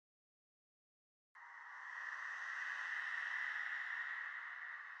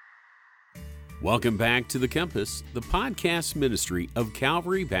Welcome back to The Compass, the podcast ministry of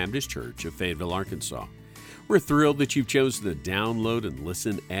Calvary Baptist Church of Fayetteville, Arkansas. We're thrilled that you've chosen to download and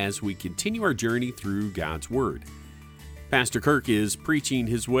listen as we continue our journey through God's Word. Pastor Kirk is preaching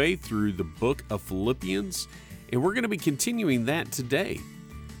his way through the book of Philippians, and we're going to be continuing that today.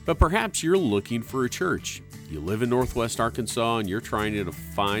 But perhaps you're looking for a church. You live in Northwest Arkansas and you're trying to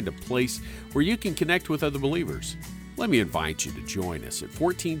find a place where you can connect with other believers. Let me invite you to join us at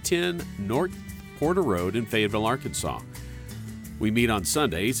 1410 North Porter Road in Fayetteville, Arkansas. We meet on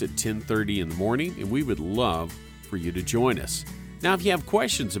Sundays at 10:30 in the morning, and we would love for you to join us. Now, if you have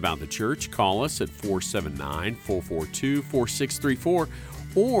questions about the church, call us at 479-442-4634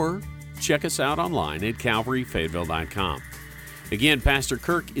 or check us out online at calvaryfayetteville.com. Again, Pastor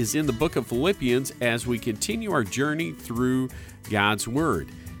Kirk is in the book of Philippians as we continue our journey through God's Word.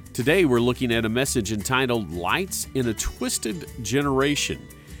 Today, we're looking at a message entitled Lights in a Twisted Generation,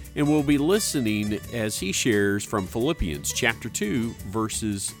 and we'll be listening as he shares from Philippians chapter 2,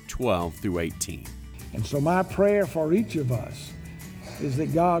 verses 12 through 18. And so my prayer for each of us is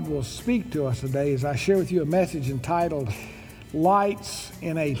that God will speak to us today as I share with you a message entitled Lights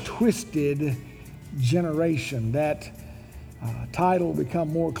in a Twisted Generation. That title will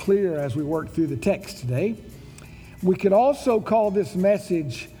become more clear as we work through the text today. We could also call this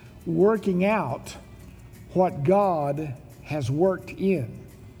message Working Out What God Has Worked In.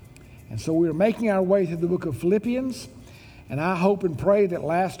 And so we're making our way through the book of Philippians, and I hope and pray that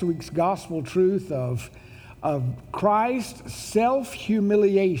last week's gospel truth of Christ's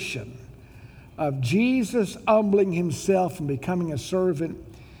self-humiliation, of Jesus humbling himself and becoming a servant,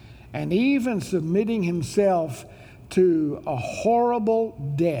 and even submitting himself to a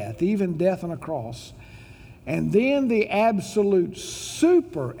horrible death, even death on a cross, and then the absolute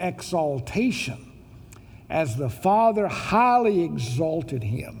super exaltation as the Father highly exalted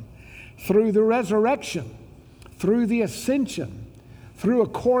him through the resurrection, through the ascension, through a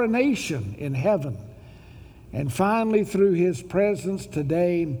coronation in heaven, and finally through his presence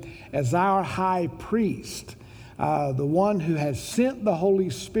today as our high priest, the one who has sent the Holy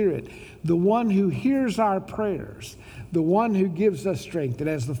Spirit, the one who hears our prayers, the one who gives us strength. And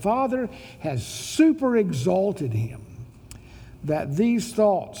as the Father has super exalted him, that these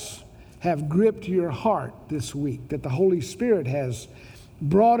thoughts have gripped your heart this week, that the Holy Spirit has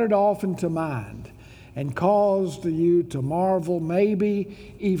brought it often to mind and caused you to marvel,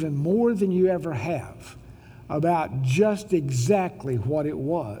 maybe even more than you ever have, about just exactly what it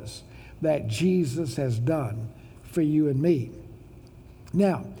was that Jesus has done for you and me.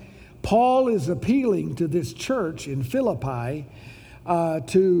 Now, Paul is appealing to this church in Philippi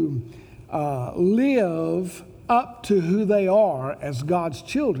to live up to who they are as God's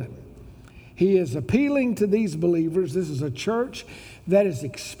children. He is appealing to these believers. This is a church that is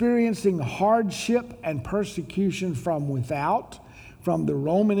experiencing hardship and persecution from without, from the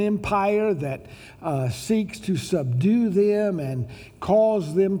Roman Empire that seeks to subdue them and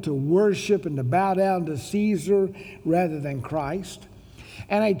cause them to worship and to bow down to Caesar rather than Christ.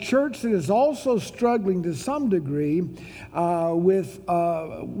 And a church that is also struggling to some degree with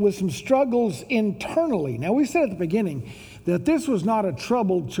some struggles internally. Now, we said at the beginning that this was not a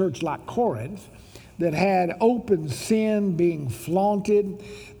troubled church like Corinth that had open sin being flaunted.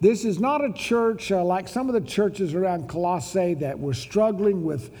 This is not a church like some of the churches around Colossae that were struggling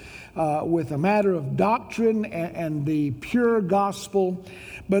with a matter of doctrine and the pure gospel.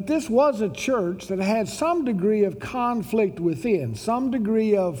 But this was a church that had some degree of conflict within, some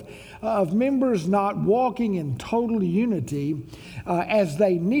degree of members not walking in total unity as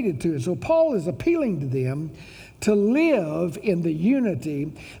they needed to. So Paul is appealing to them to live in the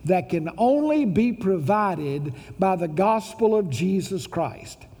unity that can only be provided by the gospel of Jesus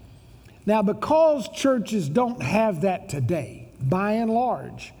Christ. Now, because churches don't have that today, by and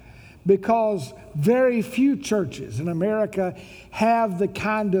large, because very few churches in America have the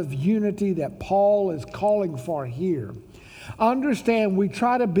kind of unity that Paul is calling for here, understand we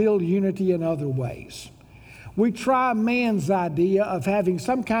try to build unity in other ways. We try man's idea of having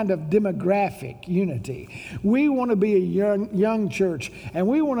some kind of demographic unity. We want to be a young church, and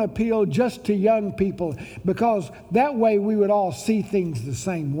we want to appeal just to young people because that way we would all see things the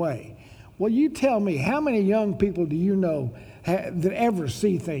same way. Well, you tell me, how many young people do you know that ever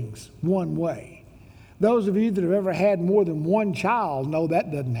see things one way? Those of you that have ever had more than one child know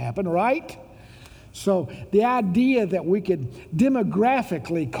that doesn't happen, right? So the idea that we could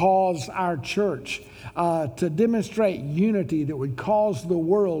demographically cause our church to demonstrate unity that would cause the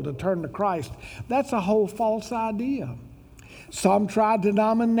world to turn to Christ, that's a whole false idea. Some try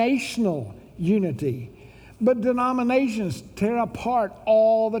denominational unity, but denominations tear apart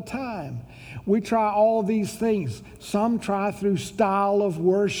all the time. We try all these things. Some try through style of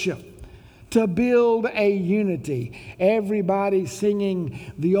worship to build a unity. Everybody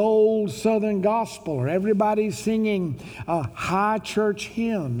singing the old Southern gospel, or everybody singing high church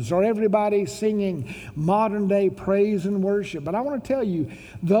hymns, or everybody singing modern day praise and worship. But I want to tell you,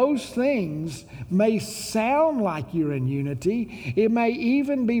 those things may sound like you're in unity. It may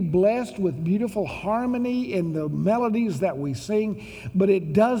even be blessed with beautiful harmony in the melodies that we sing, but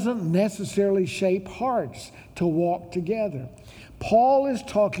it doesn't necessarily shape hearts to walk together. Paul is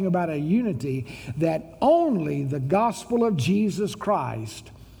talking about a unity that only the gospel of Jesus Christ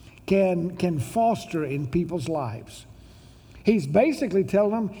can foster in people's lives. He's basically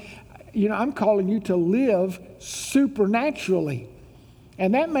telling them, I'm calling you to live supernaturally.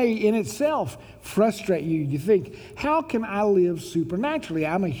 And that may in itself frustrate you. You think, how can I live supernaturally?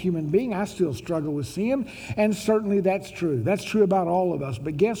 I'm a human being. I still struggle with sin. And certainly that's true. That's true about all of us.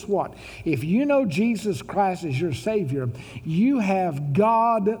 But guess what? If you know Jesus Christ as your Savior, you have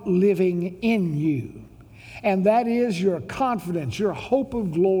God living in you. And that is your confidence, your hope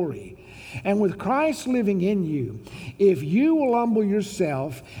of glory. And with Christ living in you, if you will humble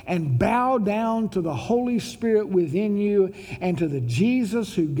yourself and bow down to the Holy Spirit within you and to the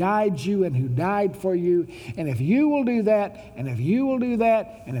Jesus who guides you and who died for you, and if you will do that, and if you will do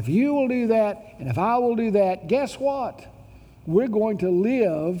that, and if you will do that, and if I will do that, guess what? We're going to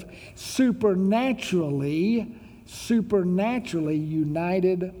live supernaturally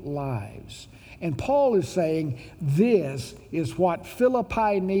united lives. And Paul is saying this is what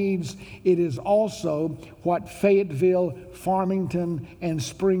Philippi needs. It is also what Fayetteville, Farmington, and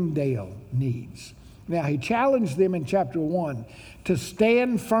Springdale needs. Now, he challenged them in chapter 1 to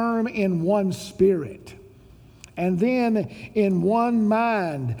stand firm in one spirit, and then in one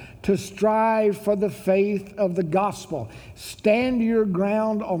mind to strive for the faith of the gospel. Stand your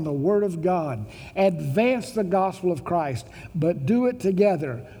ground on the word of God. Advance the gospel of Christ, but do it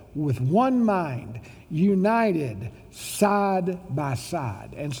together with one mind, united side by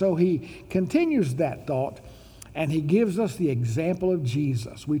side. And so he continues that thought, and he gives us the example of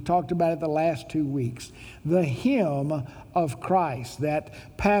Jesus. We talked about it the last 2 weeks. The hymn of Christ, that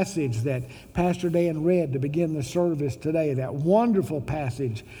passage that Pastor Dan read to begin the service today, that wonderful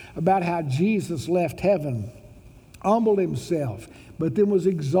passage about how Jesus left heaven, humbled himself, but then was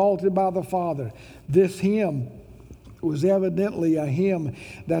exalted by the Father. This hymn was evidently a hymn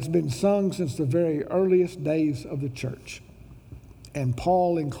that's been sung since the very earliest days of the church. And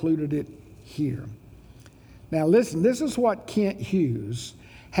Paul included it here. Now listen, this is what Kent Hughes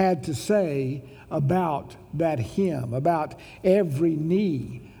had to say about that hymn, about every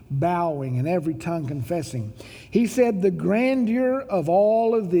knee bowing and every tongue confessing. He said, the grandeur of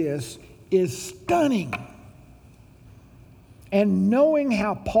all of this is stunning. And knowing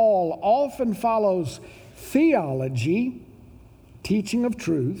how Paul often follows theology, teaching of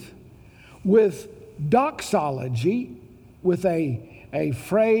truth, with doxology, with a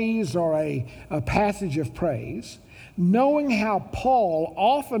phrase or a passage of praise, knowing how Paul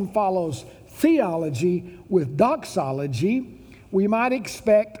often follows theology with doxology, we might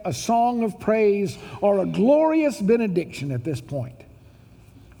expect a song of praise or a glorious benediction at this point.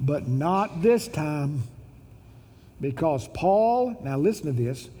 But not this time, because Paul, now listen to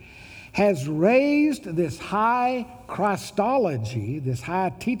this, has raised this high Christology, this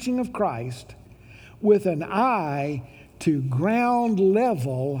high teaching of Christ, with an eye to ground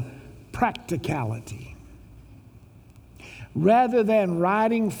level practicality. Rather than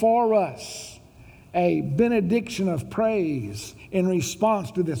writing for us a benediction of praise in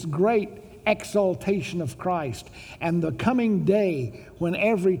response to this great exaltation of Christ and the coming day when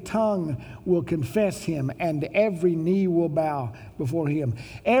every tongue will confess him and every knee will bow before him,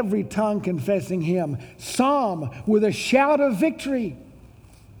 every tongue confessing him, some with a shout of victory,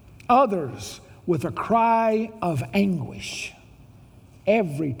 others with a cry of anguish.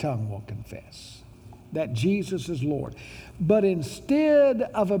 Every tongue will confess that Jesus is Lord. But instead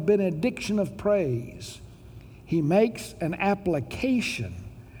of a benediction of praise, he makes an application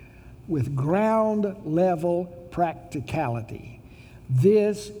with ground level practicality.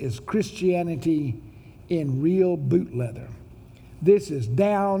 This is Christianity in real boot leather. This is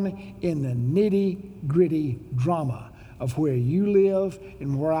down in the nitty-gritty drama of where you live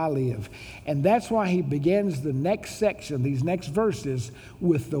and where I live. And that's why he begins the next section, these next verses,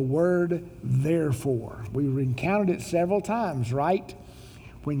 with the word therefore. We encountered it several times, right?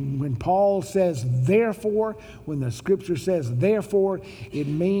 When Paul says therefore, when the scripture says therefore, it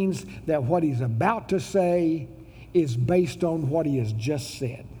means that what he's about to say is based on what he has just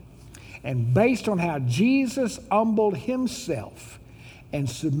said. And based on how Jesus humbled himself and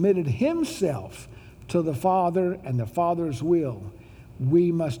submitted himself to the Father and the Father's will,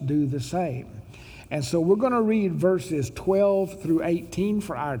 we must do the same. And so we're going to read verses 12 through 18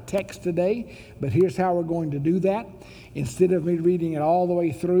 for our text today, but here's how we're going to do that. Instead of me reading it all the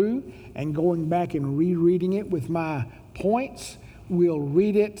way through and going back and rereading it with my points, we'll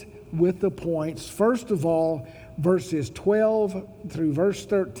read it with the points. First of all, verses 12 through verse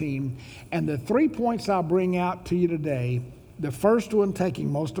 13, and the 3 points I'll bring out to you today, the first one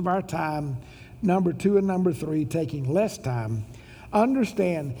taking most of our time, number 2 and number 3 taking less time.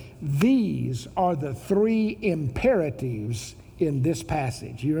 Understand, these are the 3 imperatives in this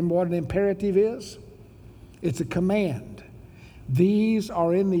passage. You remember what an imperative is? It's a command. These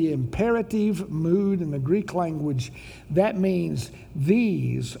are in the imperative mood in the Greek language. That means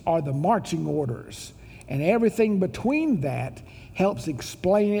these are the marching orders. And everything between that helps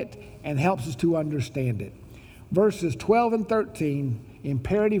explain it and helps us to understand it. Verses 12 and 13,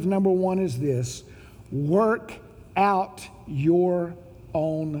 imperative number 1 is this: work out your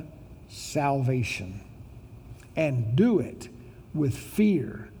own salvation, and do it with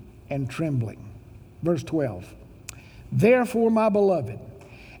fear and trembling. Verse 12, therefore, my beloved,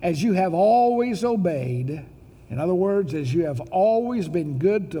 as you have always obeyed, in other words, as you have always been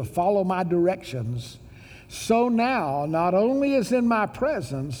good to follow my directions, so now, not only as in my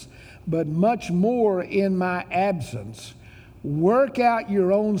presence, but much more in my absence, work out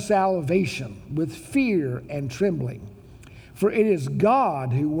your own salvation with fear and trembling. For it is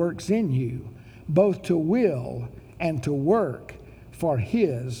God who works in you, both to will and to work for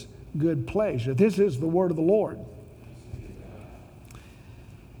his good pleasure. This is the word of the Lord.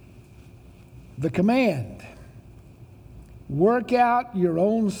 The command: work out your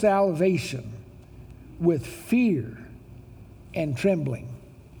own salvation with fear and trembling.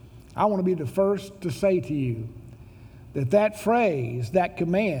 I want to be the first to say to you that phrase, that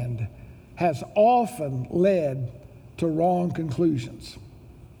command, has often led to wrong conclusions.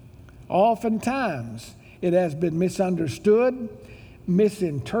 Oftentimes, it has been misunderstood,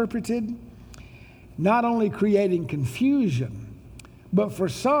 misinterpreted, not only creating confusion, but for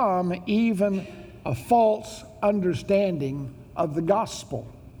some, even a false understanding of the gospel.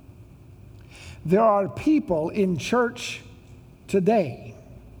 There are people in church today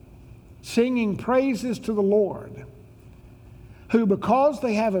singing praises to the Lord who, because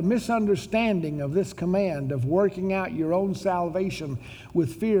they have a misunderstanding of this command of working out your own salvation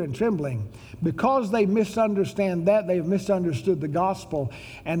with fear and trembling, because they misunderstand that, they've misunderstood the gospel,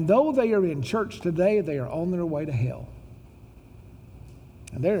 and though they are in church today, they are on their way to hell.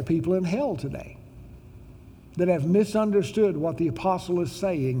 And there are people in hell today that have misunderstood what the apostle is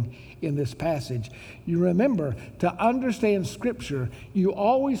saying in this passage. You remember, to understand Scripture, you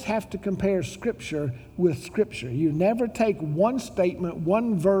always have to compare Scripture with Scripture. You never take one statement,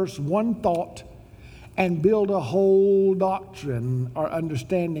 one verse, one thought, and build a whole doctrine or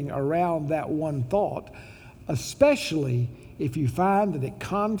understanding around that one thought, especially if you find that it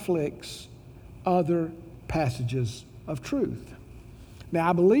conflicts other passages of truth. Now,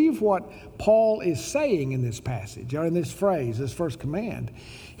 I believe what Paul is saying in this passage, or in this phrase, this first command,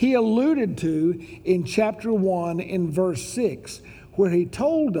 he alluded to in chapter 1 in verse 6, where he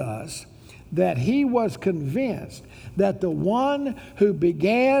told us that he was convinced that the one who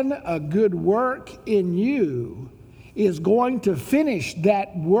began a good work in you is going to finish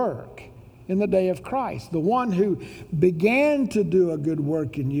that work in the day of Christ. The one who began to do a good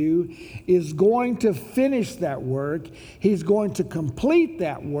work in you is going to finish that work. He's going to complete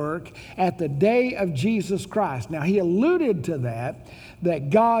that work at the day of Jesus Christ. Now, he alluded to that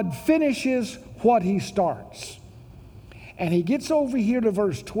God finishes what he starts. And he gets over here to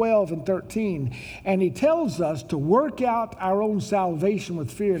verse 12 and 13, and he tells us to work out our own salvation with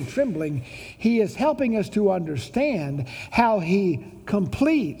fear and trembling. He is helping us to understand how he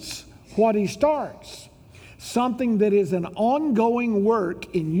completes what he starts. Something that is an ongoing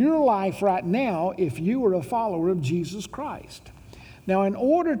work in your life right now if you are a follower of Jesus Christ. Now, in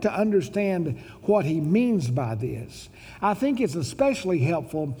order to understand what he means by this, I think it's especially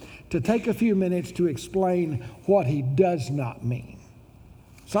helpful to take a few minutes to explain what he does not mean.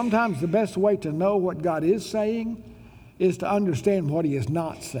 Sometimes the best way to know what God is saying is to understand what he is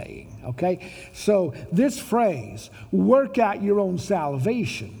not saying, okay? So this phrase, work out your own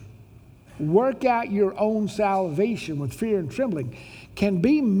salvation, work out your own salvation with fear and trembling, can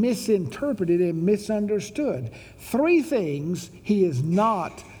be misinterpreted and misunderstood. 3 things he is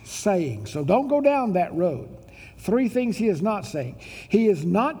not saying. So don't go down that road. 3 things he is not saying. He is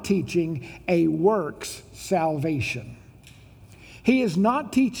not teaching a works salvation. He is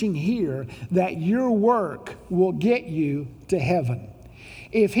not teaching here that your work will get you to heaven.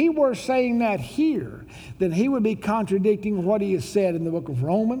 If he were saying that here, then he would be contradicting what he has said in the book of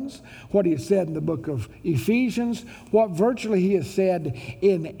Romans, what he has said in the book of Ephesians, what virtually he has said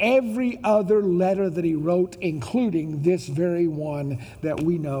in every other letter that he wrote, including this very one that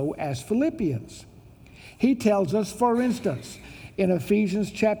we know as Philippians. He tells us, for instance, in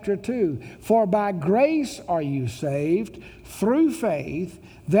Ephesians chapter 2, "For by grace are you saved through faith,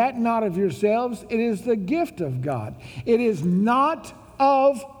 that not of yourselves, it is the gift of God. It is not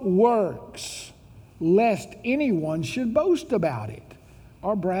of works, lest anyone should boast about it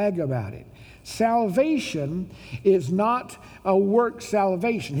or brag about it." Salvation is not a work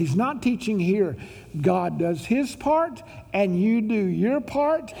salvation. He's not teaching here God does his part and you do your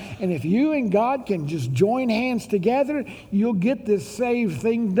part, and if you and God can just join hands together, you'll get this saved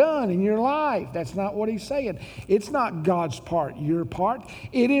thing done in your life. That's not what he's saying. It's not God's part, your part.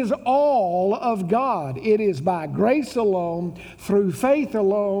 It is all of God. It is by grace alone, through faith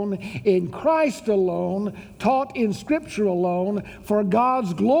alone, in Christ alone, taught in Scripture alone, for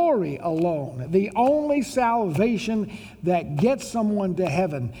God's glory alone. The only salvation that gets someone to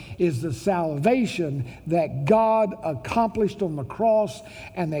heaven is the salvation that God accomplished on the cross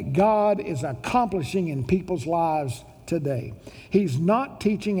and that God is accomplishing in people's lives today. He's not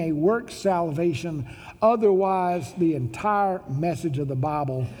teaching a work salvation. Otherwise, the entire message of the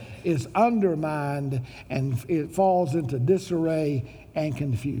Bible is undermined and it falls into disarray and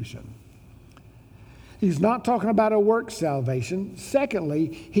confusion. He's not talking about a work salvation. Secondly,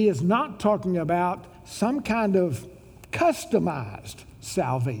 he is not talking about some kind of customized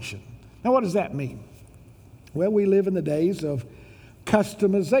salvation. Now, what does that mean? Well, we live in the days of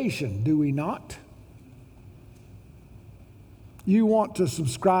customization, do we not? You want to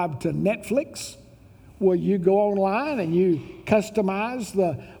subscribe to Netflix? Well, you go online and you customize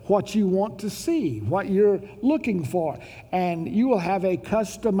what you want to see, what you're looking for, and you will have a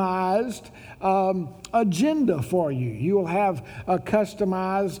customized agenda for you. You will have a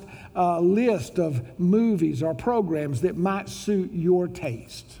customized list of movies or programs that might suit your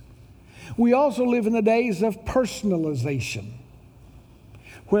taste. We also live in the days of personalization,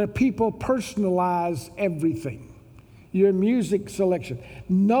 where people personalize everything. Your music selection.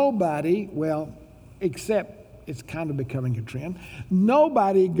 Nobody, well, except it's kind of becoming a trend,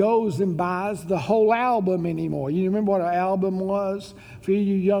 nobody goes and buys the whole album anymore. You remember what an album was? For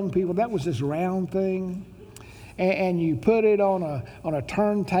you young people, that was this round thing. And you put it on a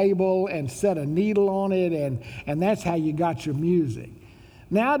turntable and set a needle on it, and that's how you got your music.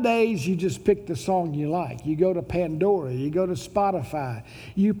 Nowadays, you just pick the song you like. You go to Pandora, you go to Spotify,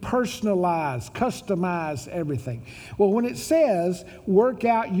 you personalize, customize everything. Well, when it says, work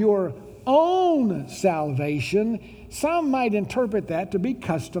out your own salvation, some might interpret that to be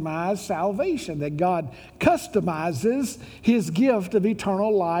customized salvation, that God customizes his gift of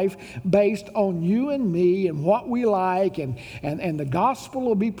eternal life based on you and me and what we like, and the gospel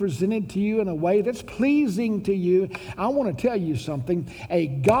will be presented to you in a way that's pleasing to you. I want to tell you something. A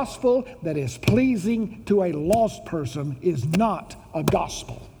gospel that is pleasing to a lost person is not a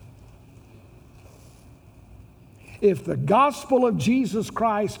gospel. If the gospel of Jesus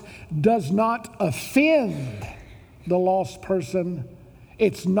Christ does not offend the lost person,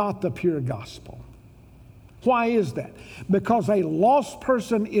 it's not the pure gospel. Why is that? Because a lost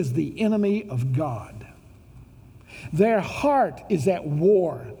person is the enemy of God. Their heart is at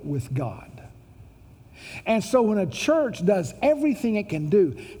war with God. And so when a church does everything it can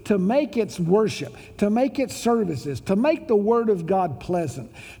do to make its worship, to make its services, to make the Word of God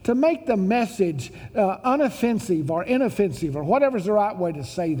pleasant, to make the message unoffensive or inoffensive, or whatever's the right way to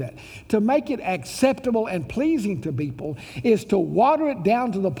say that, to make it acceptable and pleasing to people, is to water it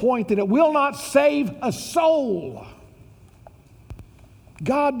down to the point that it will not save a soul.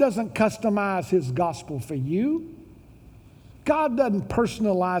 God doesn't customize his gospel for you. God doesn't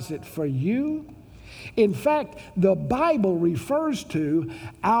personalize it for you. In fact, the Bible refers to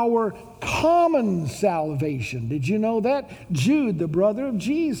our common salvation. Did you know that? Jude, the brother of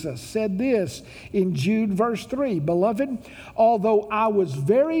Jesus, said this in Jude verse 3, "Beloved, although I was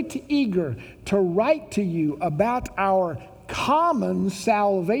very eager to write to you about our common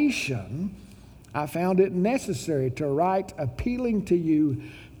salvation, I found it necessary to write appealing to you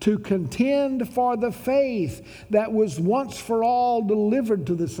to contend for the faith that was once for all delivered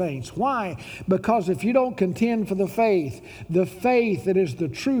to the saints." Why? Because if you don't contend for the faith that is the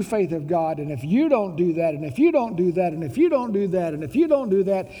true faith of God, and if you don't do that, and if you don't do that, and if you don't do that, and if you don't do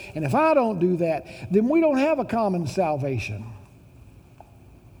that, and if I don't do that, then we don't have a common salvation.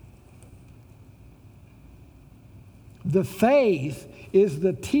 The faith is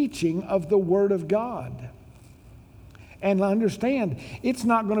the teaching of the Word of God. And understand, it's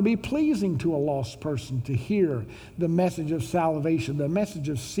not going to be pleasing to a lost person to hear the message of salvation, the message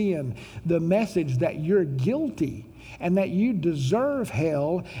of sin, the message that you're guilty and that you deserve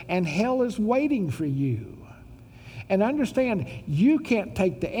hell and hell is waiting for you. And understand, you can't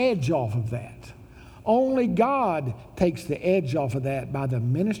take the edge off of that. Only God takes the edge off of that by the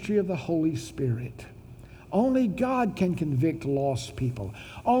ministry of the Holy Spirit. Only God can convict lost people.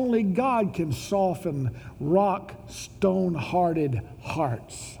 Only God can soften rock, stone-hearted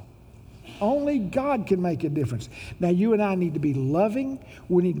hearts. Only God can make a difference. Now, you and I need to be loving.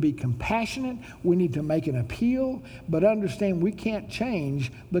 We need to be compassionate. We need to make an appeal. But understand, we can't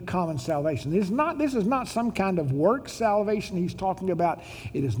change the common salvation. This is not some kind of work salvation he's talking about.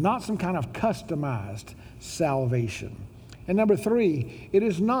 It is not some kind of customized salvation. And number 3, it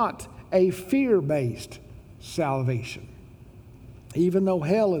is not a fear-based salvation. Even though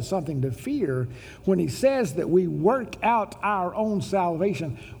hell is something to fear, when he says that we work out our own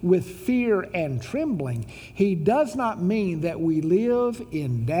salvation with fear and trembling, he does not mean that we live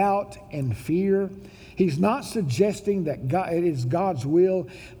in doubt and fear. He's not suggesting that it is God's will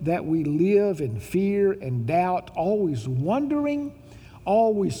that we live in fear and doubt, always wondering,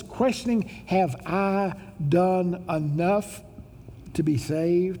 always questioning, have I done enough to be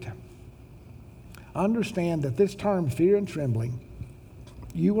saved? Understand that this term, fear and trembling,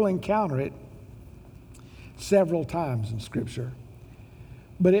 you will encounter it several times in Scripture.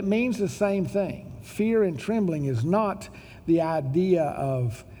 But it means the same thing. Fear and trembling is not the idea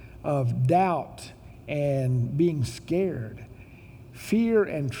of doubt and being scared. Fear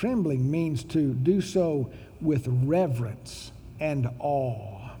and trembling means to do so with reverence and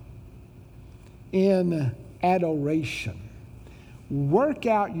awe. In adoration. Work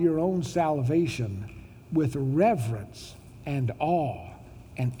out your own salvation with reverence and awe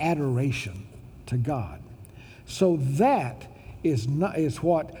and adoration to God. So that is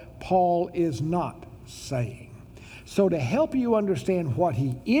what Paul is not saying. So to help you understand what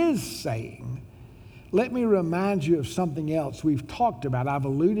he is saying, let me remind you of something else we've talked about. I've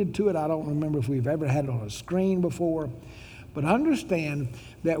alluded to it. I don't remember if we've ever had it on a screen before. But understand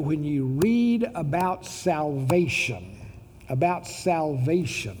that when you read about salvation,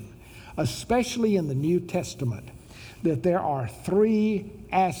 especially in the New Testament, that there are 3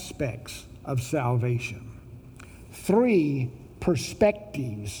 aspects of salvation, 3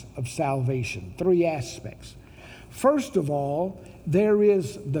 perspectives of salvation, 3 aspects. First of all, there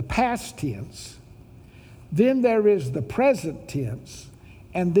is the past tense, then there is the present tense,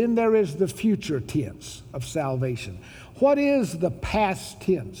 and then there is the future tense of salvation. What is the past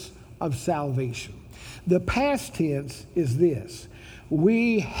tense of salvation? The past tense is this: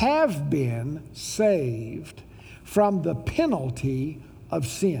 we have been saved from the penalty of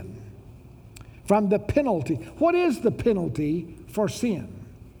sin. From the penalty. What is the penalty for sin?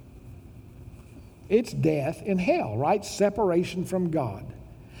 It's death in hell, right? Separation from God.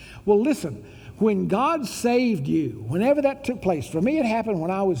 Well, listen, when God saved you, whenever that took place, for me it happened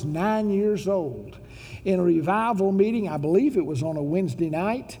when I was 9 years old in a revival meeting. I believe it was on a Wednesday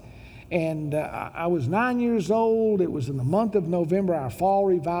night. And I was 9 years old. It was in the month of November, our fall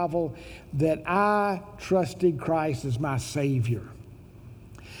revival, that I trusted Christ as my Savior.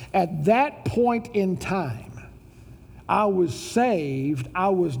 At that point in time, I was saved, I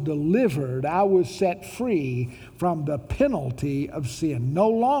was delivered, I was set free from the penalty of sin. No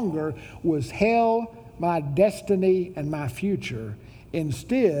longer was hell my destiny and my future.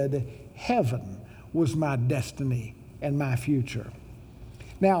 Instead, heaven was my destiny and my future.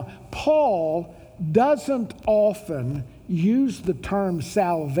 Now, Paul doesn't often use the term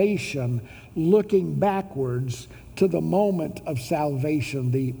salvation looking backwards to the moment of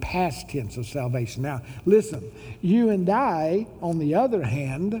salvation, the past tense of salvation. Now, listen, you and I, on the other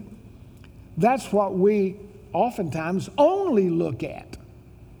hand, that's what we oftentimes only look at.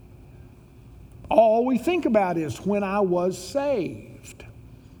 All we think about is when I was saved.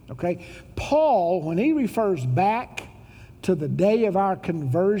 Okay? Paul, when he refers back to the day of our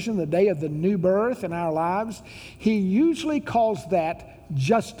conversion, the day of the new birth in our lives, he usually calls that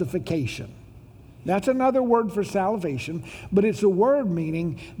justification. That's another word for salvation, but it's a word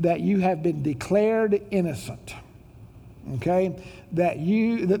meaning that you have been declared innocent. Okay? That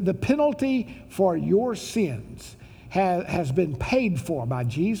the penalty for your sins has been paid for by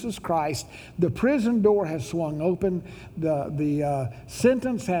Jesus Christ. The prison door has swung open. The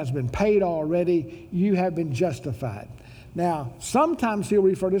sentence has been paid already. You have been justified. Now, sometimes he'll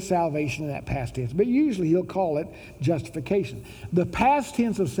refer to salvation in that past tense, but usually he'll call it justification. The past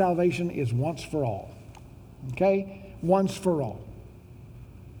tense of salvation is once for all. Okay? Once for all.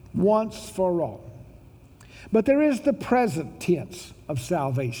 Once for all. But there is the present tense of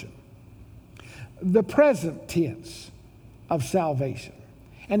salvation. The present tense of salvation.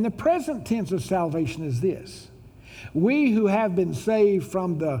 And the present tense of salvation is this: we who have been saved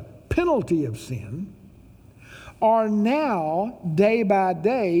from the penalty of sin are now day by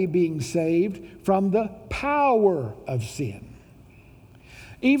day being saved from the power of sin.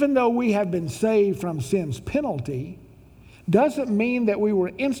 Even though we have been saved from sin's penalty, doesn't mean that we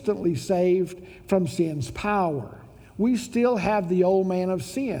were instantly saved from sin's power. We still have the old man of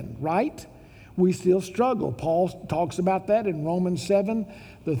sin, right? We still struggle. Paul talks about that in Romans 7.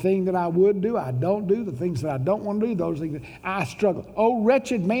 The thing that I would do, I don't do. The things that I don't want to do, those things that I struggle. Oh,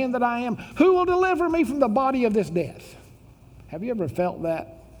 wretched man that I am, who will deliver me from the body of this death? Have you ever felt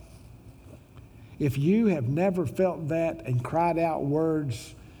that? If you have never felt that and cried out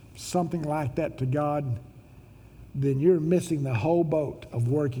words, something like that to God, then you're missing the whole boat of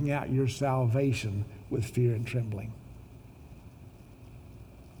working out your salvation with fear and trembling.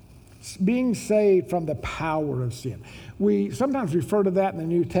 Being saved from the power of sin. We sometimes refer to that in the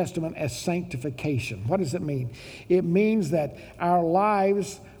New Testament as sanctification. What does it mean? It means that our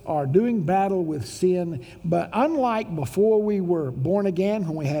lives are doing battle with sin, but unlike before we were born again,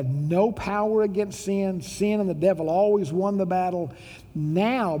 when we had no power against sin, sin and the devil always won the battle,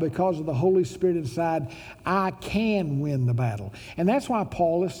 now, because of the Holy Spirit inside, I can win the battle. And that's why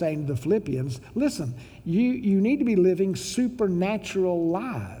Paul is saying to the Philippians, listen, you need to be living supernatural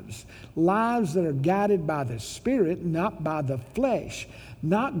lives, lives that are guided by the Spirit, not by the flesh.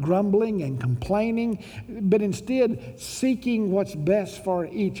 Not grumbling and complaining, but instead seeking what's best for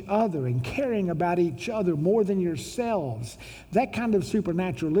each other and caring about each other more than yourselves. That kind of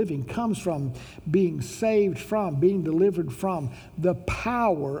supernatural living comes from being saved from, being delivered from the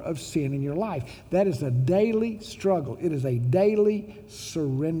power of sin in your life. That is a daily struggle. It is a daily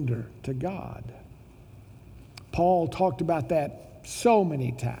surrender to God. Paul talked about that so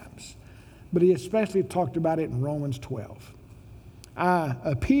many times, but he especially talked about it in Romans 12. I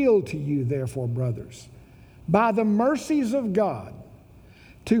appeal to you, therefore, brothers, by the mercies of God,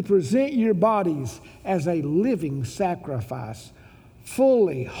 to present your bodies as a living sacrifice,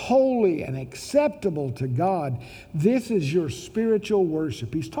 fully, holy, and acceptable to God. This is your spiritual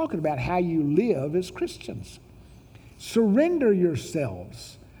worship. He's talking about how you live as Christians. Surrender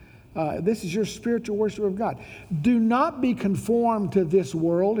yourselves. This is your spiritual worship of God. Do not be conformed to this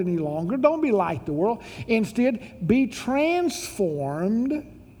world any longer. Don't be like the world. Instead, be transformed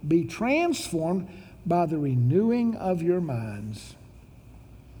by the renewing of your minds,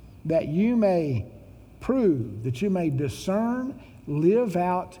 that you may prove, that you may discern, live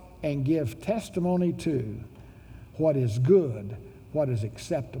out, and give testimony to what is good, what is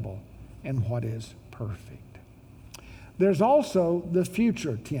acceptable, and what is perfect. There's also the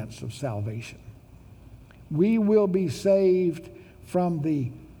future tense of salvation. We will be saved from the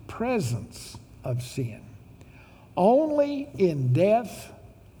presence of sin. Only in death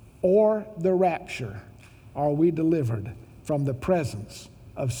or the rapture are we delivered from the presence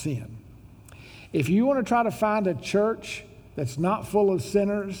of sin. If you want to try to find a church that's not full of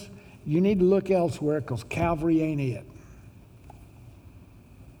sinners, you need to look elsewhere, because Calvary ain't it.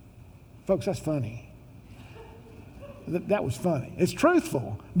 Folks, that's funny. That was funny. It's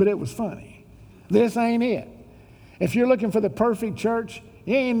truthful, but it was funny. This ain't it. If you're looking for the perfect church,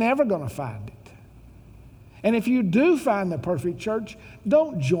 you ain't never going to find it. And if you do find the perfect church,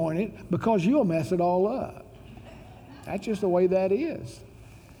 don't join it, because you'll mess it all up. That's just the way that is.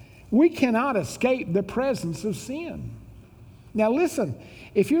 We cannot escape the presence of sin. Now listen,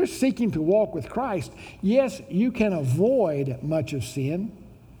 if you're seeking to walk with Christ, yes, you can avoid much of sin.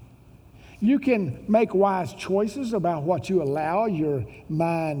 You can make wise choices about what you allow your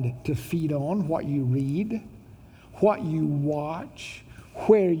mind to feed on, what you read, what you watch,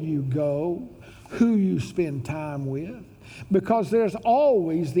 where you go, who you spend time with, because there's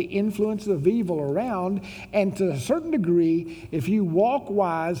always the influence of evil around, and to a certain degree, if you walk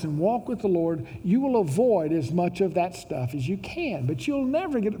wise and walk with the Lord, you will avoid as much of that stuff as you can, but you'll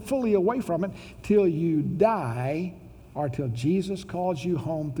never get fully away from it till you die or till Jesus calls you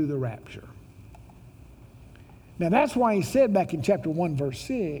home through the rapture. Now that's why he said back in chapter 1, verse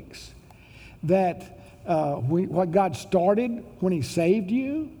 6, that what God started when he saved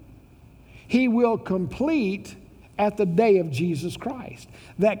you, he will complete at the day of Jesus Christ.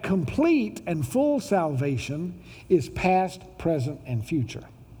 That complete and full salvation is past, present, and future.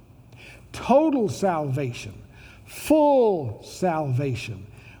 Total salvation, full salvation,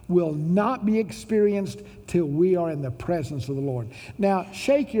 will not be experienced till we are in the presence of the Lord. Now,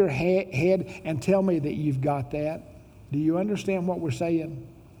 shake your head and tell me that you've got that. Do you understand what we're saying?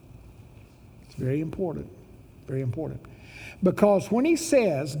 It's very important. Very important. Because when he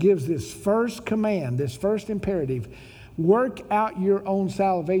says, gives this first command, this first imperative, work out your own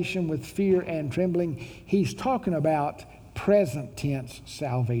salvation with fear and trembling, he's talking about present tense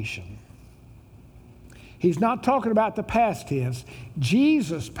salvation. He's not talking about the past tense.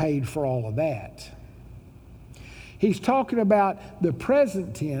 Jesus paid for all of that. He's talking about the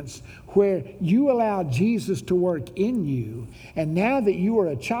present tense where you allow Jesus to work in you. And now that you are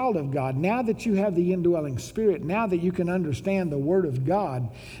a child of God, now that you have the indwelling Spirit, now that you can understand the Word of God,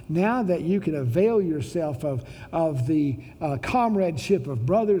 now that you can avail yourself of the comradeship of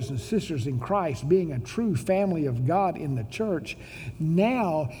brothers and sisters in Christ, being a true family of God in the church,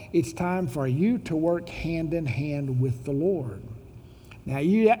 now it's time for you to work hand in hand with the Lord. Now,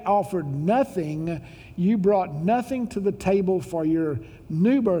 you offered nothing, you brought nothing to the table for your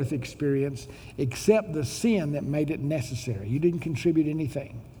new birth experience except the sin that made it necessary. You didn't contribute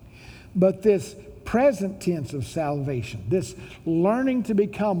anything. But this present tense of salvation, this learning to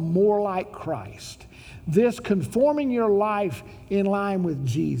become more like Christ, this conforming your life in line with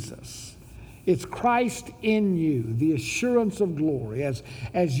Jesus, it's Christ in you, the assurance of glory.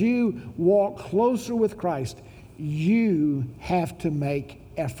 As you walk closer with Christ, you have to make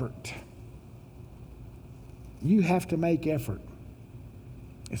effort. You have to make effort.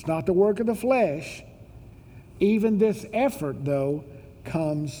 It's not the work of the flesh. Even this effort, though,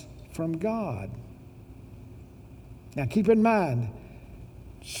 comes from God. Now keep in mind,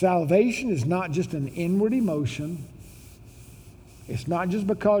 salvation is not just an inward emotion. It's not just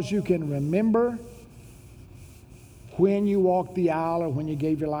because you can remember when you walked the aisle or when you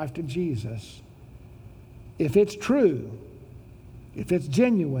gave your life to Jesus. If it's true, if it's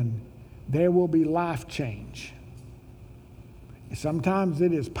genuine, there will be life change. Sometimes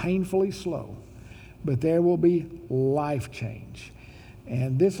it is painfully slow, but there will be life change.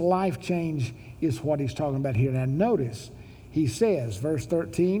 And this life change is what he's talking about here. Now notice, he says, verse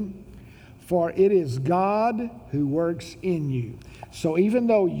 13, for it is God who works in you. So even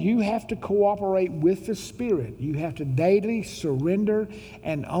though you have to cooperate with the Spirit, you have to daily surrender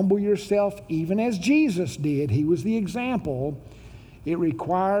and humble yourself, even as Jesus did. He was the example. It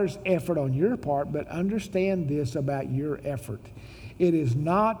requires effort on your part, but understand this about your effort. It is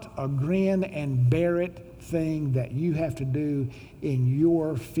not a grin and bear it thing that you have to do in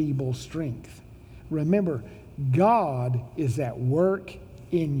your feeble strength. Remember, God is at work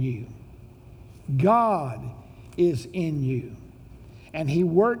in you. God is in you. And he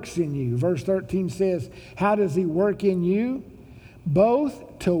works in you. Verse 13 says, how does he work in you?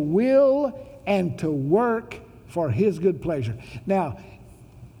 Both to will and to work for his good pleasure. Now,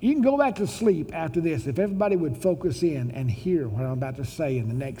 you can go back to sleep after this if everybody would focus in and hear what I'm about to say in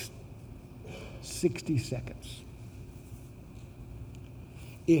the next 60 seconds.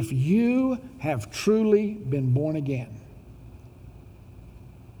 If you have truly been born again,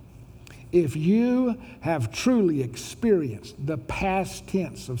 if you have truly experienced the past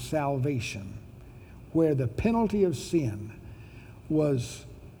tense of salvation, where the penalty of sin was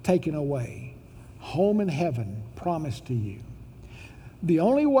taken away, home in heaven promised to you, the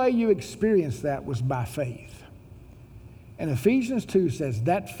only way you experienced that was by faith. And Ephesians 2 says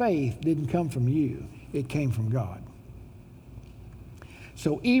that faith didn't come from you, it came from God.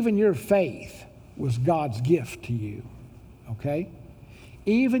 So even your faith was God's gift to you, okay?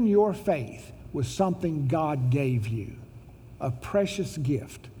 Even your faith was something God gave you, a precious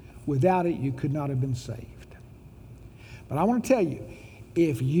gift. Without it, you could not have been saved. But I want to tell you,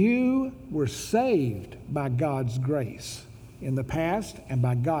 if you were saved by God's grace in the past and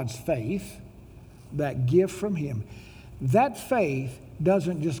by God's faith, that gift from him, that faith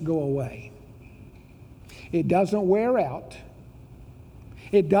doesn't just go away. It doesn't wear out.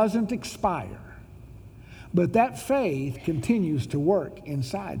 It doesn't expire. But that faith continues to work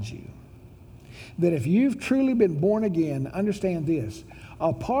inside you. That if you've truly been born again, understand this.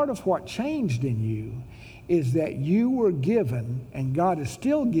 A part of what changed in you is that you were given, and God is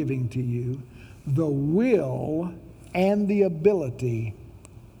still giving to you, the will and the ability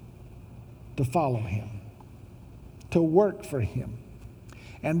to follow him, to work for him.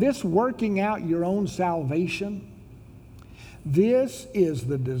 And this working out your own salvation, this is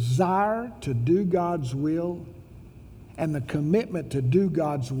the desire to do God's will and the commitment to do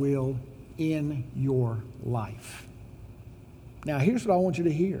God's will in your life. Now, here's what I want you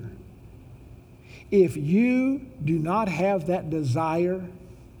to hear. If you do not have that desire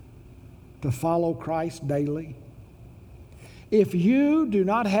to follow Christ daily, if you do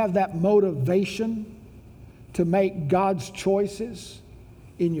not have that motivation to make God's choices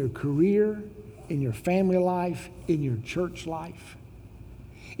in your career, in your family life, in your church life,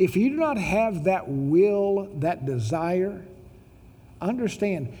 If you do not have that will, that desire,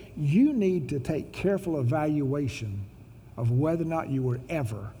 understand you need to take careful evaluation of whether or not you were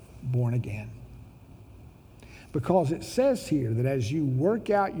ever born again. Because it says here that as you work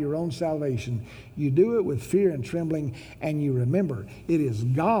out your own salvation, you do it with fear and trembling, and you remember it is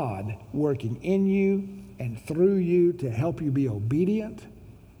God working in you and through you to help you be obedient,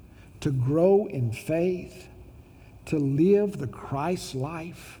 to grow in faith, to live the Christ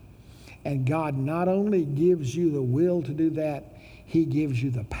life. And God not only gives you the will to do that, He gives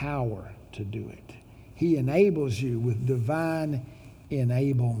you the power to do it. He enables you with divine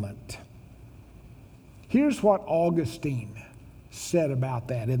enablement. Here's what Augustine said about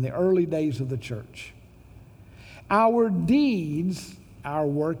that in the early days of the church. Our deeds, our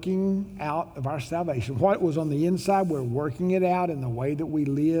working out of our salvation, what was on the inside, we're working it out in the way that we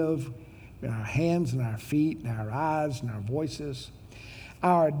live, in our hands and our feet and our eyes and our voices.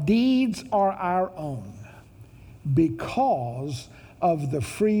 Our deeds are our own because of the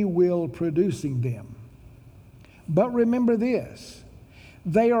free will producing them. But remember this,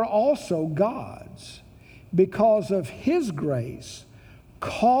 they are also God's, because of His grace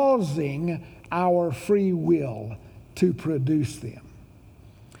causing our free will to produce them.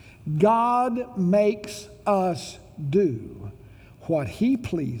 God makes us do what He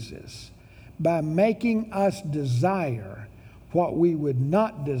pleases by making us desire what we would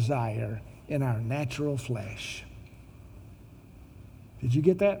not desire in our natural flesh. Did you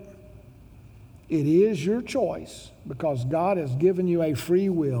get that? It is your choice because God has given you a free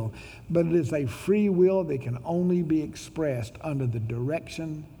will, but it is a free will that can only be expressed under the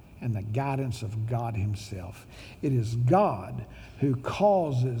direction and the guidance of God Himself. It is God who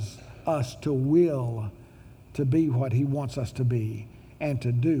causes us to will to be what He wants us to be and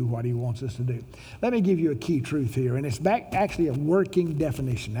to do what He wants us to do. Let me give you a key truth here, and it's actually a working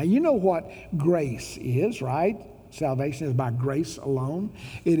definition. Now, you know what grace is, right? Salvation is by grace alone.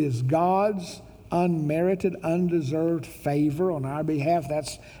 It is God's unmerited, undeserved favor on our behalf.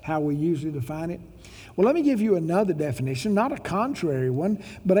 That's how we usually define it. Well, let me give you another definition, not a contrary one,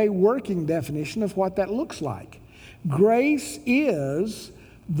 but a working definition of what that looks like. Grace is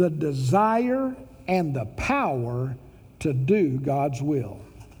the desire and the power to do God's will.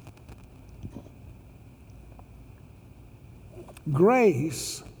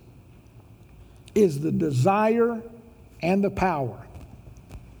 Grace is the desire and the power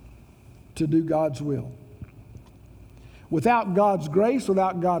to do God's will. Without God's grace,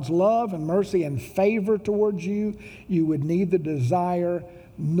 without God's love and mercy and favor towards you, you would neither desire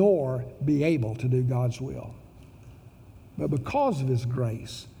nor be able to do God's will. But because of His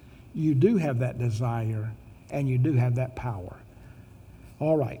grace, you do have that desire and you do have that power.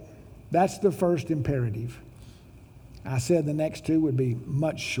 All right, that's the first imperative. I said the next two would be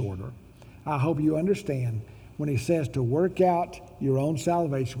much shorter. I hope you understand when he says to work out your own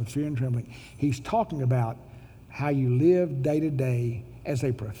salvation with fear and trembling, he's talking about how you live day to day as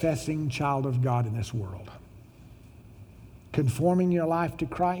a professing child of God in this world. Conforming your life to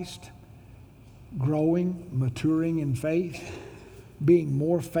Christ, growing, maturing in faith, being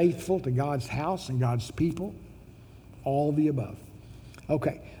more faithful to God's house and God's people, all the above.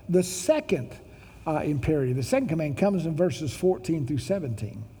 Okay, the second imperative, the second command comes in verses 14 through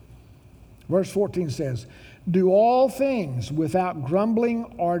 17. Verse 14 says, do all things without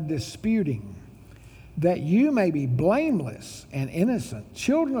grumbling or disputing, that you may be blameless and innocent,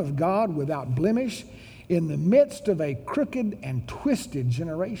 children of God without blemish, in the midst of a crooked and twisted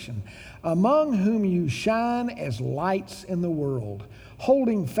generation, among whom you shine as lights in the world,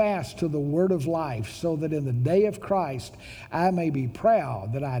 holding fast to the word of life, so that in the day of Christ I may be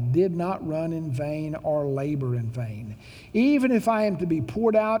proud that I did not run in vain or labor in vain. Even if I am to be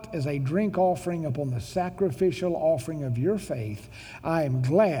poured out as a drink offering upon the sacrificial offering of your faith, I am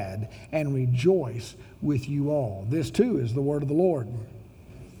glad and rejoice with you all. This too is the word of the Lord.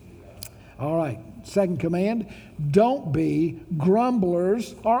 All right, second command, don't be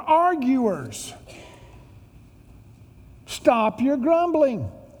grumblers or arguers. Stop your grumbling.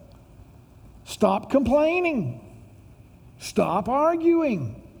 Stop complaining. Stop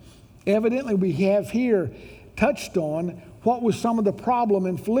arguing. Evidently, we have here touched on what was some of the problem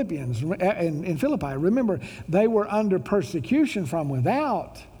in Philippians, in Philippi. Remember, they were under persecution from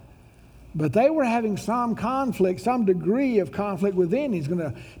without, but they were having some conflict, some degree of conflict within. He's going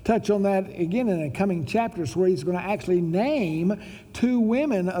to touch on that again in the coming chapters, where he's going to actually name two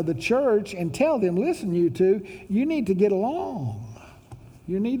women of the church and tell them, listen, you two, you need to get along.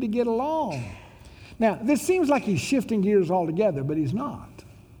 You need to get along. Now, this seems like he's shifting gears altogether, but he's not.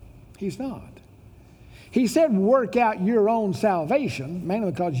 He's not. He said work out your own salvation,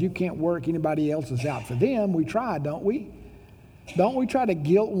 mainly because you can't work anybody else's out for them. We try, don't we? Don't we try to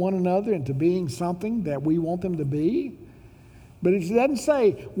guilt one another into being something that we want them to be? But it doesn't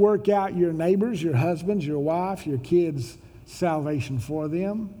say work out your neighbors, your husbands, your wife, your kids' salvation for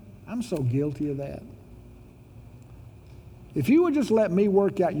them. I'm so guilty of that. If you would just let me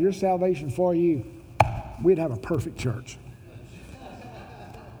work out your salvation for you, we'd have a perfect church.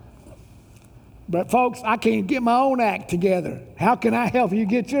 But folks, I can't get my own act together. How can I help you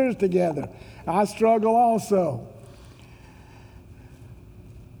get yours together? I struggle also.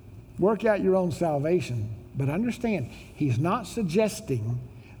 Work out your own salvation. But understand, he's not suggesting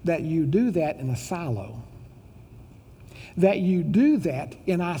that you do that in a silo, that you do that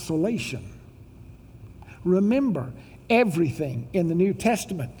in isolation. Remember, everything in the New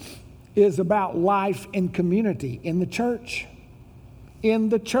Testament is about life in community, in the church. In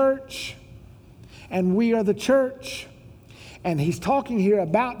the church. And we are the church. And he's talking here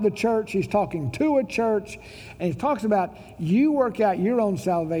about the church. He's talking to a church. And he talks about you work out your own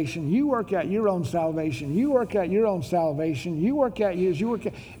salvation. You work out your own salvation. You work out your own salvation. You work out yours. You work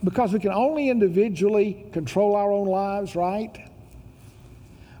out. Because we can only individually control our own lives, right?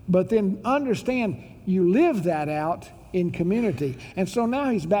 But then understand you live that out in community. And so now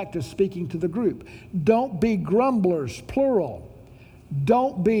he's back to speaking to the group. Don't be grumblers, plural.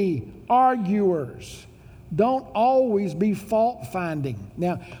 Don't be arguers. Don't always be fault finding.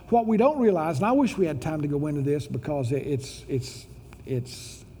 Now, what we don't realize, and I wish we had time to go into this because it's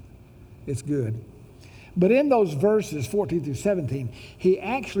good. But in those verses 14 through 17, he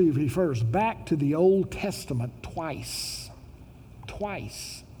actually refers back to the Old Testament twice.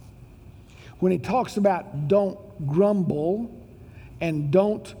 Twice. When he talks about don't grumble and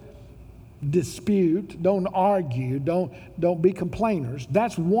don't dispute, don't argue, don't be complainers.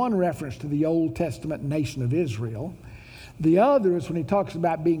 That's one reference to the Old Testament nation of Israel. The other is when he talks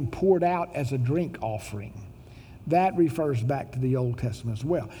about being poured out as a drink offering. That refers back to the Old Testament as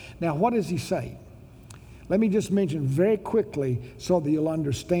well. Now, what does he say? Let me just mention very quickly so that you'll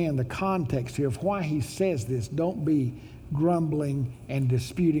understand the context here of why he says this. Don't be grumbling and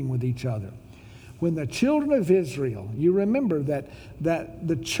disputing with each other. When the children of Israel, you remember that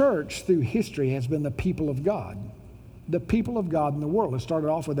the church through history has been the people of God. The people of God in the world. It started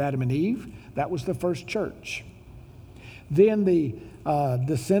off with Adam and Eve. That was the first church. Then the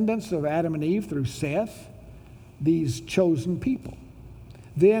descendants of Adam and Eve through Seth, these chosen people.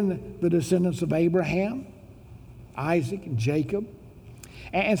 Then the descendants of Abraham, Isaac, and Jacob.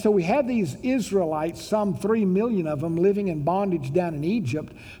 And so we have these Israelites, some 3 million of them, living in bondage down in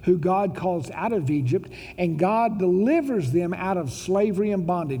Egypt, who God calls out of Egypt, and God delivers them out of slavery and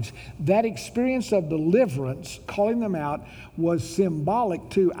bondage. That experience of deliverance, calling them out, was symbolic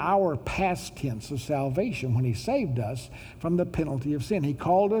to our past tense of salvation when he saved us from the penalty of sin. He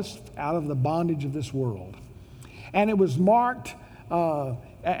called us out of the bondage of this world. And it was marked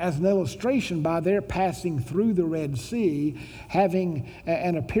as an illustration by their passing through the Red Sea, having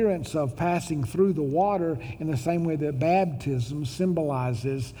an appearance of passing through the water in the same way that baptism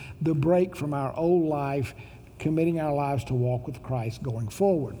symbolizes the break from our old life, committing our lives to walk with Christ going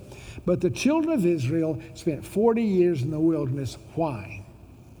forward. But the children of Israel spent 40 years in the wilderness. Why?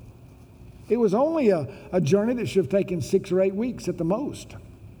 It was only a journey that should have taken 6 or 8 weeks at the most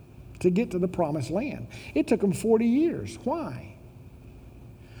to get to the promised land. It took them 40 years. Why?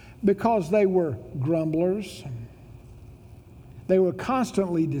 Because they were grumblers. They were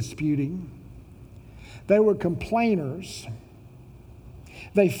constantly disputing. They were complainers.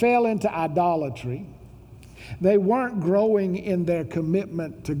 They fell into idolatry. They weren't growing in their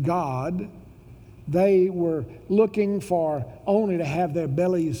commitment to God. They were looking for only to have their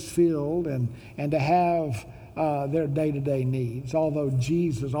bellies filled and to have their day-to-day needs, although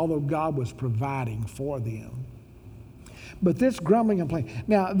God was providing for them. But this grumbling and complaining.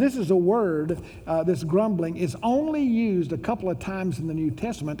 Now, this is a word, this grumbling, is only used a couple of times in the New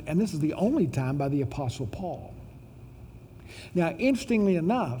Testament, and this is the only time by the Apostle Paul. Now, interestingly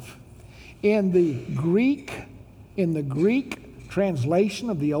enough, in the Greek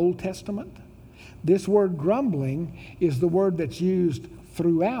translation of the Old Testament, this word grumbling is the word that's used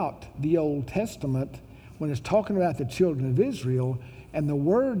throughout the Old Testament when it's talking about the children of Israel. And the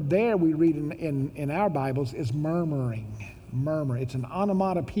word there we read in our Bibles is murmuring. Murmur. It's an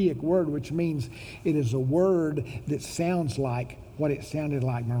onomatopoeic word, which means it is a word that sounds like what it sounded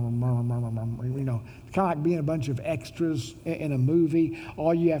like. Murmur, murmur, murmur, murmur. You know, it's kind of like being a bunch of extras in a movie.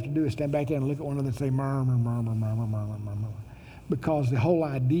 All you have to do is stand back there and look at one another and say murmur, murmur, murmur, murmur, murmur. Because the whole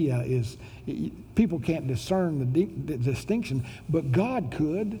idea is people can't discern the distinction, but God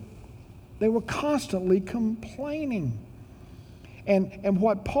could. They were constantly complaining. And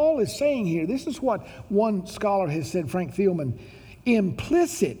what Paul is saying here, this is what one scholar has said, Frank Thielman,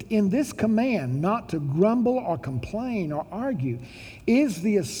 implicit in this command not to grumble or complain or argue is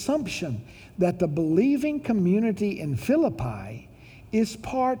the assumption that the believing community in Philippi is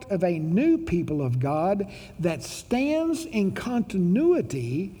part of a new people of God that stands in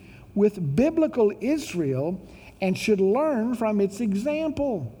continuity with biblical Israel and should learn from its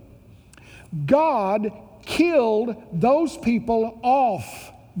example. God killed those people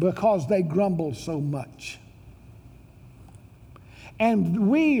off because they grumbled so much. And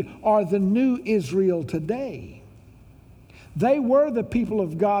we are the new Israel today. They were the people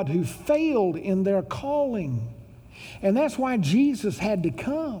of God who failed in their calling. And that's why Jesus had to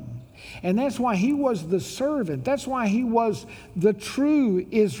come. And that's why he was the servant. That's why he was the true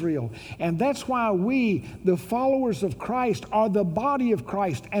Israel. And that's why we, the followers of Christ, are the body of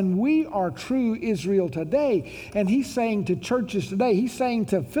Christ. And we are true Israel today. And he's saying to churches today, he's saying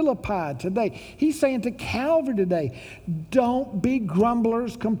to Philippi today, he's saying to Calvary today, don't be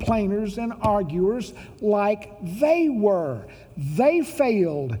grumblers, complainers, and arguers like they were. They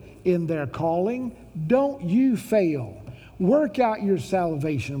failed in their calling. Don't you fail. Work out your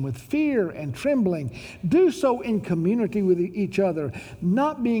salvation with fear and trembling. Do so in community with each other,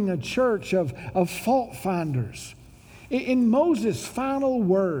 not being a church of fault finders. In Moses' final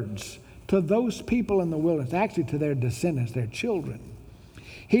words to those people in the wilderness, actually to their descendants, their children,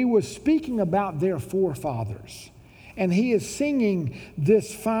 he was speaking about their forefathers. And he is singing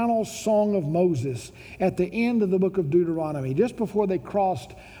this final song of Moses at the end of the book of Deuteronomy, just before they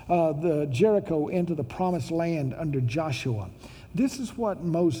crossed the Jericho into the promised land under Joshua. This is what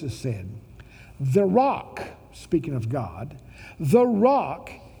Moses said. The rock, speaking of God, the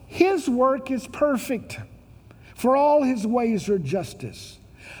rock, his work is perfect, for all his ways are justice.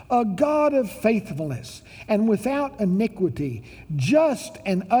 A God of faithfulness and without iniquity, just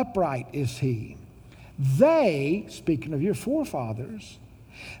and upright is he. They, speaking of your forefathers,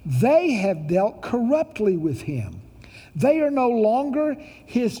 they have dealt corruptly with him. They are no longer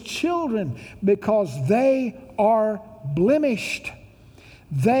his children because they are blemished.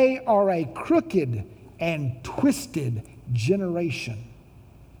 They are a crooked and twisted generation.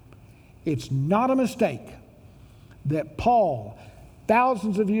 It's not a mistake that Paul,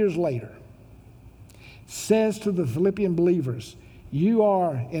 thousands of years later, says to the Philippian believers, you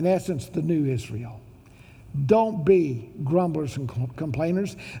are, in essence, the new Israel. Don't be grumblers and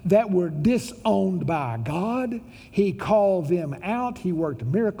complainers that were disowned by God. He called them out. He worked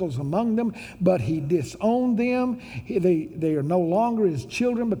miracles among them, but he disowned them. They are no longer his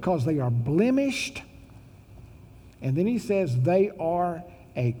children because they are blemished. And then he says they are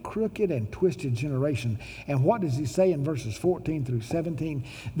a crooked and twisted generation. And what does he say in verses 14 through 17?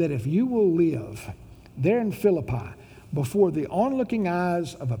 That if you will live there in Philippi before the onlooking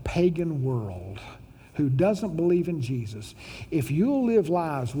eyes of a pagan world who doesn't believe in Jesus, if you'll live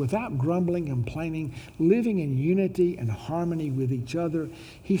lives without grumbling and complaining, living in unity and harmony with each other,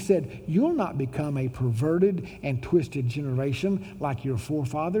 he said, you'll not become a perverted and twisted generation like your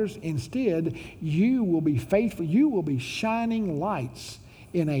forefathers. Instead, you will be faithful. You will be shining lights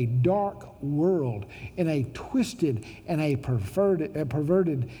in a dark world, in a twisted and a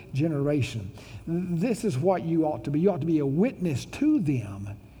perverted generation. This is what you ought to be. You ought to be a witness to them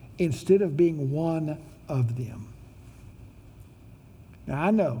instead of being one of them. Now, I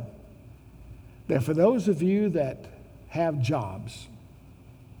know that for those of you that have jobs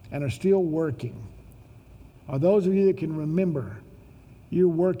and are still working, or those of you that can remember your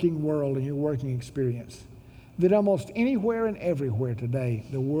working world and your working experience, that almost anywhere and everywhere today,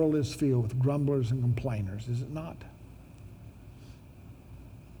 the world is filled with grumblers and complainers, is it not?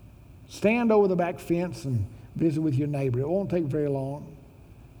 Stand over the back fence and visit with your neighbor. It won't take very long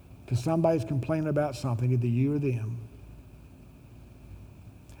till somebody's complaining about something, either you or them.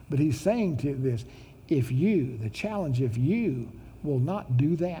 But he's saying to this, if you will not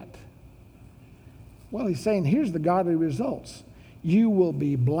do that, well, he's saying here's the godly results. You will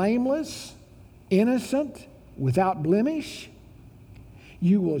be blameless, innocent, without blemish.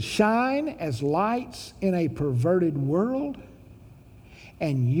 You will shine as lights in a perverted world,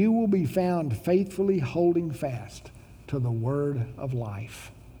 and you will be found faithfully holding fast to the word of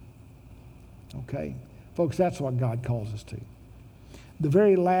life. Okay? Folks, that's what God calls us to. The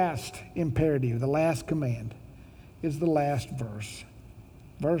very last imperative, the last command, is the last verse.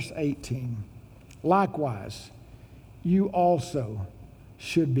 Verse 18. Likewise, you also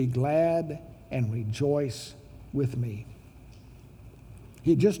should be glad and rejoice with me.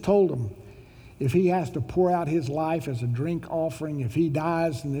 He just told them, if he has to pour out his life as a drink offering, if he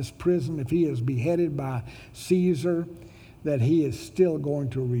dies in this prison, if he is beheaded by Caesar, that he is still going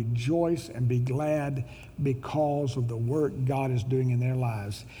to rejoice and be glad because of the work God is doing in their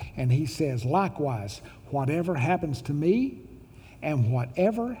lives. And he says, likewise, whatever happens to me and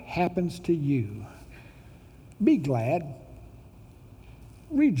whatever happens to you, be glad,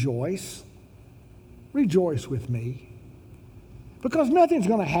 rejoice with me, because nothing's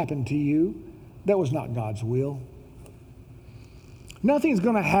going to happen to you that was not God's will. Nothing's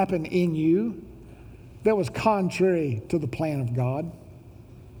going to happen in you that was contrary to the plan of God.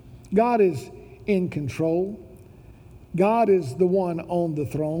 God is in control. God is the one on the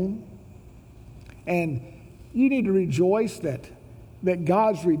throne. And you need to rejoice that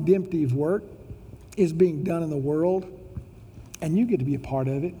God's redemptive work is being done in the world, and you get to be a part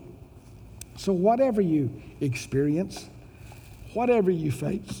of it. So whatever you experience, whatever you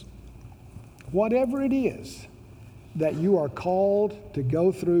face, whatever it is that you are called to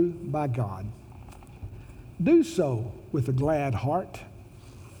go through by God, do so with a glad heart.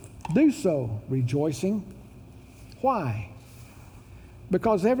 Do so rejoicing. Why?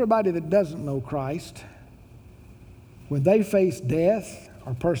 Because everybody that doesn't know Christ, when they face death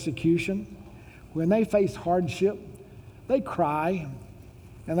or persecution, when they face hardship, they cry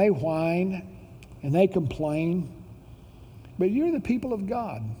and they whine and they complain. But you're the people of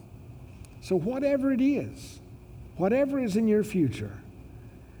God. So whatever it is in your future,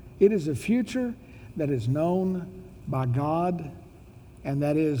 it is a future that is known by God and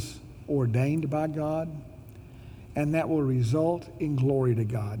that is ordained by God, and that will result in glory to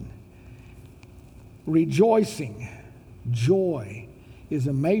God. Rejoicing, joy, is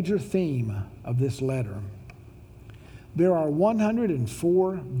a major theme of this letter. There are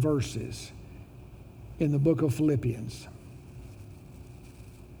 104 verses in the book of Philippians.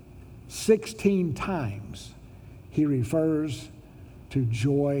 16 times he refers to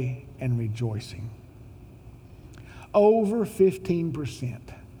joy and rejoicing. Over 15%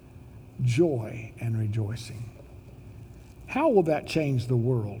 joy and rejoicing. How will that change the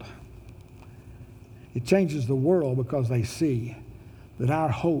world? It changes the world because they see that our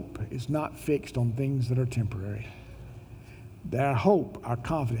hope is not fixed on things that are temporary. That our hope, our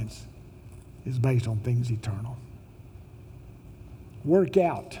confidence, is based on things eternal. Work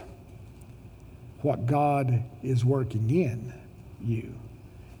out what God is working in you.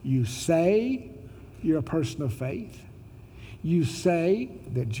 You say you're a person of faith. You say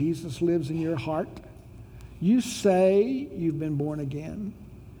that Jesus lives in your heart. You say you've been born again.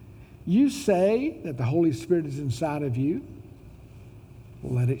 You say that the Holy Spirit is inside of you.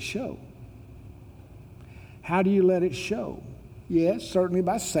 Let it show. How do you let it show? Yes, certainly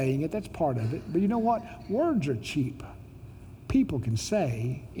by saying it. That's part of it. But you know what? Words are cheap. People can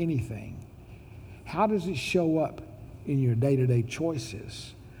say anything. How does it show up in your day-to-day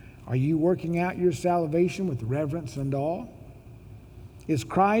choices? Are you working out your salvation with reverence and awe? Is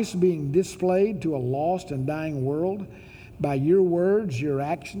Christ being displayed to a lost and dying world by your words, your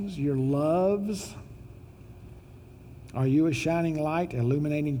actions, your loves? Are you a shining light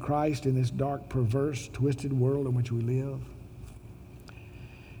illuminating Christ in this dark, perverse, twisted world in which we live?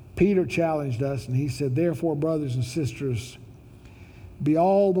 Peter challenged us and he said, therefore, brothers and sisters, be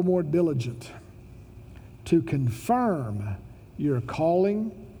all the more diligent to confirm your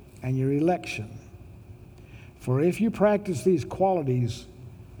calling and your election. For if you practice these qualities,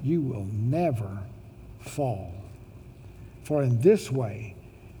 you will never fall. For in this way,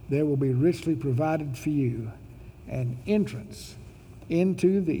 there will be richly provided for you an entrance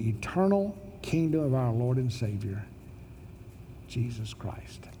into the eternal kingdom of our Lord and Savior, Jesus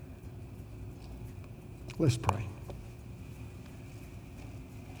Christ. Let's pray.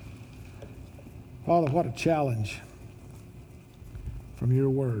 Father, what a challenge from your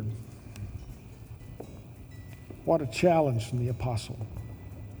word. What a challenge from the apostle.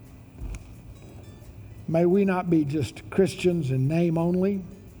 May we not be just Christians in name only,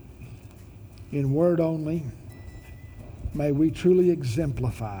 in word only. May we truly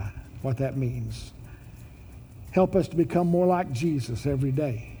exemplify what that means. Help us to become more like Jesus every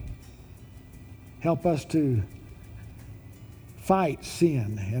day. Help us to fight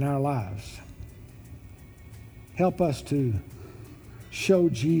sin in our lives. Help us to show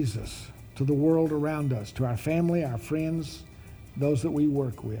Jesus to the world around us, to our family, our friends, those that we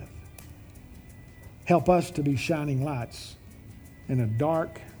work with. Help us to be shining lights in a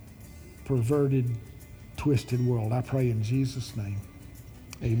dark, perverted, twisted world. I pray in Jesus' name.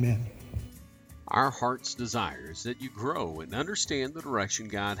 Amen. Our heart's desire is that you grow and understand the direction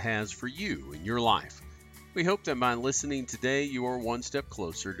God has for you in your life. We hope that by listening today, you are one step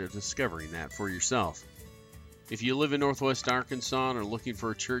closer to discovering that for yourself. If you live in Northwest Arkansas and are looking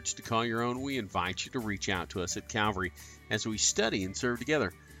for a church to call your own, we invite you to reach out to us at Calvary as we study and serve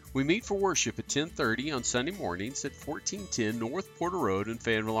together. We meet for worship at 10:30 on Sunday mornings at 1410 North Porter Road in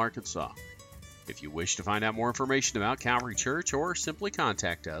Fayetteville, Arkansas. If you wish to find out more information about Calvary Church or simply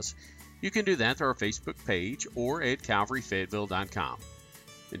contact us, you can do that through our Facebook page or at calvaryfayetteville.com.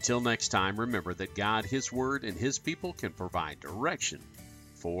 Until next time, remember that God, His Word, and His people can provide direction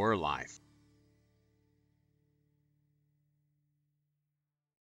for life.